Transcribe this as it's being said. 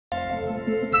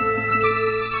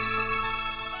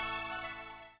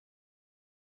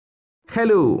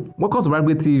Hello, welcome to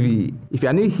Biography TV. If you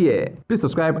are new here, please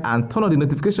subscribe and turn on the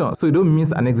notification so you don't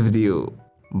miss our next video.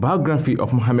 Biography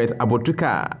of Mohammed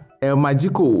Aboutrika, El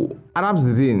Majiko, Arab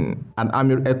Zidane, and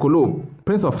Amir Ekolob,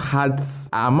 Prince of Hearts,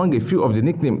 are among a few of the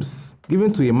nicknames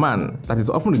given to a man that is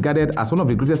often regarded as one of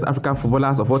the greatest African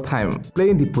footballers of all time,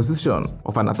 playing the position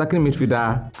of an attacking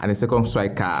midfielder and a second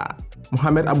striker.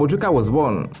 Mohammed Aboutrika was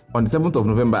born on the 7th of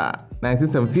November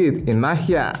 1978 in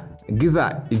Nahia,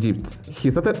 Giza, Egypt. He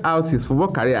started out his football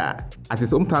career at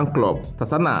his hometown club,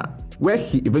 Tassana, where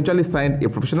he eventually signed a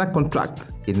professional contract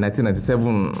in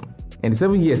 1997. In the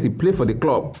 7 years he played for the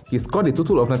club, he scored a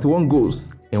total of 91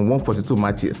 goals in 142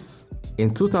 matches.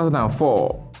 In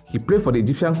 2004, he played for the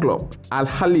Egyptian club Al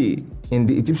Ahly in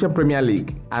the Egyptian Premier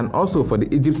League and also for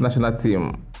the Egypt national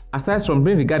team. Aside from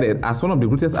being regarded as one of the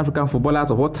greatest African footballers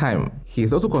of all time, he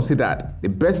is also considered the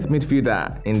best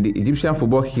midfielder in the Egyptian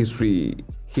football history.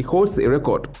 He holds a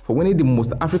record for winning the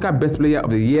most Africa Best Player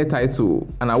of the Year title,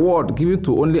 an award given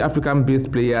to only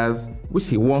African-based players, which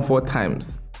he won 4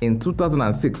 times in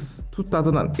 2006,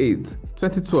 2008,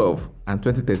 2012, and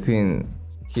 2013.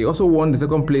 He also won the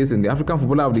second place in the African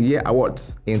Footballer of the Year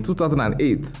awards in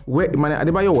 2008, where Emmanuel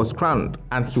Adebayo was crowned,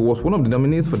 and he was one of the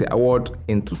nominees for the award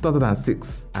in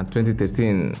 2006 and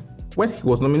 2013. When he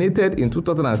was nominated in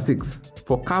 2006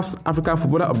 for CAF's African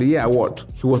Footballer of the Year award,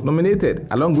 he was nominated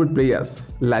along with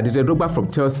players like Didier Drogba from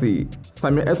Chelsea,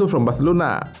 Samuel Eto'o from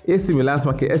Barcelona, AC Milan's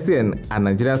Mikel Essien, and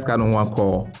Nigeria's Kanu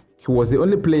Nwankwo. He was the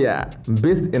only player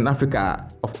based in Africa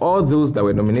of all those that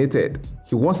were nominated.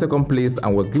 He won second place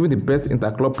and was given the Best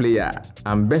Interclub Player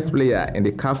and Best Player in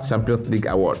the CAF Champions League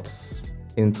Awards.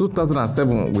 In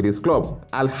 2007, with his club,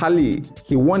 Al Ahly,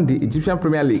 he won the Egyptian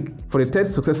Premier League for the 3rd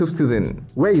successive season,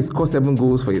 where he scored 7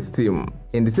 goals for his team.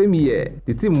 In the same year,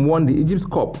 the team won the Egypt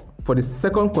Cup for the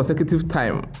 2nd consecutive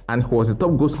time, and he was the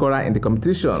top goal scorer in the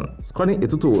competition, scoring a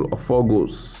total of 4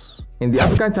 goals. In the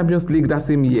African Champions League that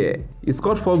same year, he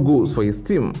scored 4 goals for his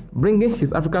team, bringing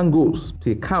his African goals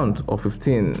to a count of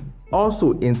 15.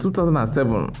 Also in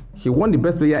 2007, he won the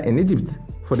Best Player in Egypt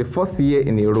for the 4th year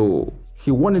in a row. He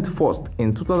won it first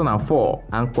in 2004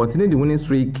 and continued the winning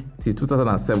streak till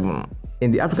 2007.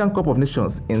 In the African Cup of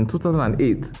Nations in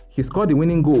 2008, he scored the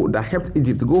winning goal that helped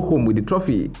Egypt go home with the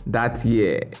trophy that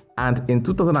year. And in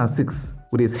 2006,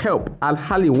 with his help, Al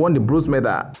Ahly won the bronze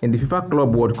medal in the FIFA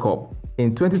Club World Cup.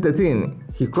 In 2013,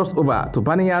 he crossed over to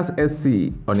Banias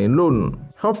SC on a loan,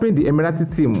 helping the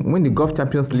Emirati team win the Gulf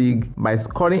Champions League by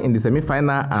scoring in the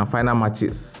semi-final and final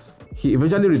matches. He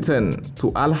eventually returned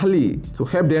to Al Ahly to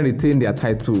help them retain their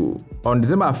title. On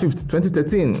December 5,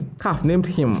 2013, CAF named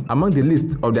him among the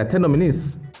list of their 10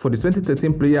 nominees for the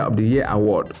 2013 Player of the Year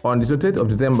award. On the 28th of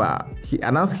December, he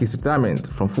announced his retirement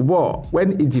from football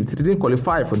when Egypt didn't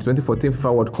qualify for the 2014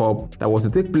 FIFA World Cup that was to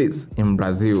take place in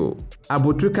Brazil.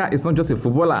 Aboutrika is not just a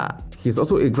footballer, he is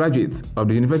also a graduate of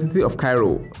the University of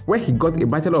Cairo, where he got a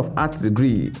Bachelor of Arts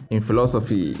degree in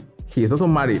philosophy. He is also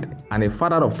married and a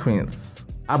father of twins.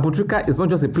 Aboutrika is not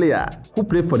just a player who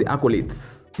played for the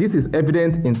accolades. This is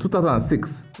evident in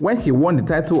 2006 when he won the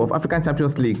title of African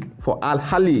Champions League for Al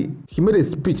Ahly. He made a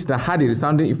speech that had a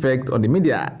resounding effect on the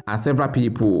media and several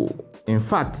people. In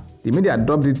fact, the media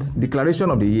dubbed it Declaration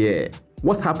of the Year.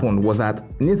 What happened was that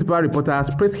newspaper reporters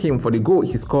praised him for the goal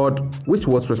he scored, which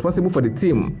was responsible for the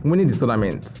team winning the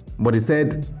tournament. But they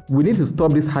said, we need to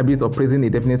stop this habit of praising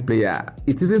a definite player.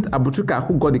 It isn't Aboutrika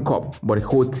who got the cup, but the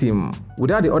whole team.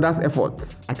 Without the others'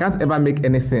 efforts, I can't ever make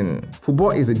anything.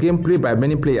 Football is a game played by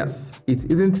many players.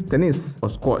 It isn't tennis or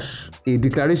squash. A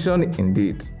declaration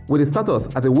indeed. With his status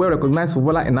as a well-recognized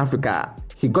footballer in Africa,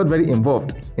 he got very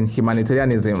involved in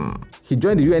humanitarianism. He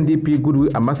joined the UNDP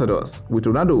Goodwill Ambassadors with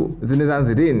Ronaldo, Zinedine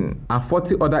Zidane, and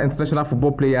 40 other international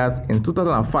football players in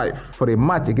 2005 for a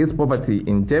march against poverty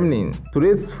in Germany to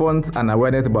raise funds and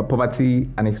awareness about poverty,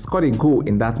 and he scored a goal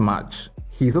in that match.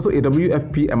 He is also a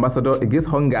WFP ambassador against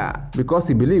hunger because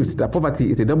he believed that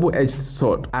poverty is a double-edged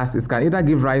sword, as it can either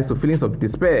give rise to feelings of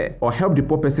despair or help the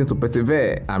poor person to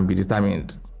persevere and be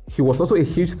determined. He was also a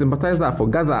huge sympathizer for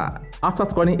Gaza after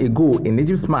scoring a goal in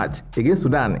Egypt's match against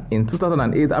Sudan in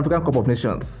 2008 African Cup of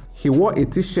Nations. He wore a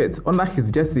t-shirt under his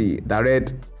jersey that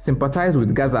read, "Sympathize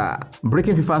with Gaza,"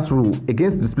 breaking FIFA's rule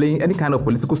against displaying any kind of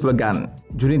political slogan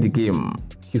during the game.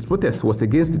 His protest was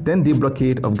against the 10-day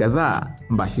blockade of Gaza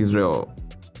by Israel.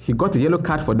 He got a yellow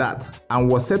card for that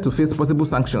and was set to face possible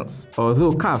sanctions,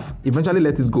 although CAF eventually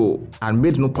let it go and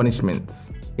made no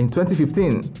punishments. In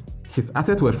 2015, his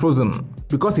assets were frozen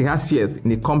because he had shares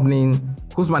in a company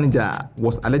whose manager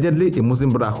was allegedly a Muslim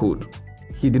Brotherhood.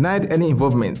 He denied any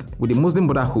involvement with the Muslim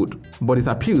Brotherhood, but his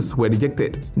appeals were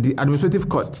rejected. The administrative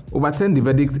court overturned the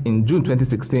verdict in June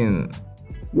 2016.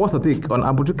 What's your take on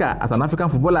Aboutrika as an African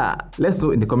footballer? Let's know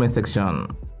in the comment section.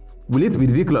 Will it be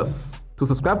ridiculous to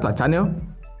subscribe to our channel?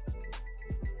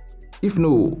 If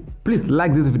no, please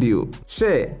like this video,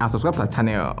 share and subscribe to our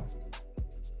channel.